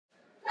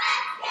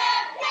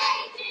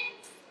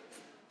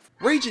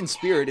Ragin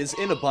Spirit is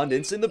in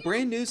abundance in the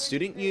brand new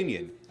student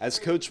union, as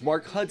Coach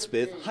Mark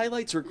Hudspeth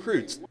highlights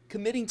recruits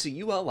committing to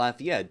UL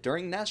Lafayette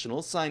during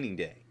National Signing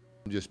Day.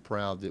 I'm just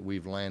proud that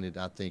we've landed,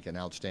 I think, an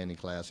outstanding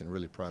class, and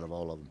really proud of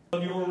all of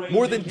them.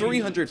 More than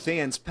 300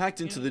 fans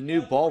packed into the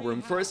new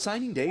ballroom for a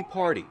signing day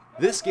party.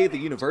 This gave the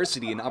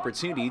university an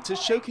opportunity to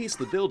showcase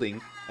the building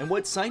and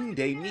what signing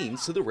day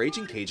means to the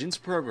Ragin Cajuns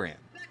program.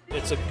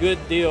 It's a good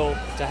deal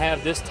to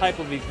have this type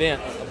of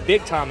event, a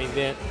big-time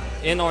event,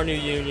 in our new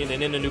union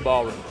and in the new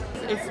ballroom.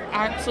 It's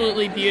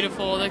absolutely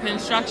beautiful. The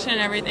construction,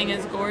 everything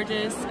is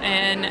gorgeous,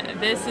 and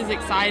this is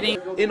exciting.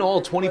 In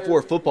all,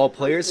 24 football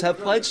players have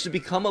pledged to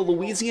become a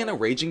Louisiana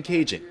Ragin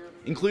Cajun,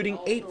 including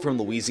 8 from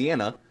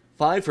Louisiana,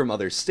 5 from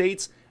other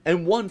states,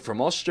 and 1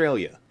 from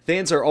Australia.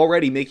 Fans are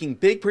already making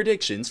big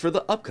predictions for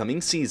the upcoming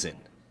season.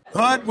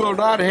 Hud will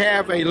not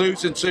have a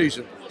losing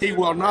season. He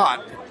will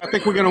not. I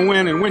think we're going to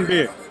win and win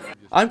big.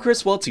 I'm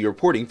Chris Welty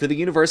reporting for the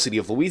University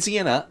of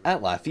Louisiana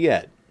at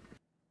Lafayette.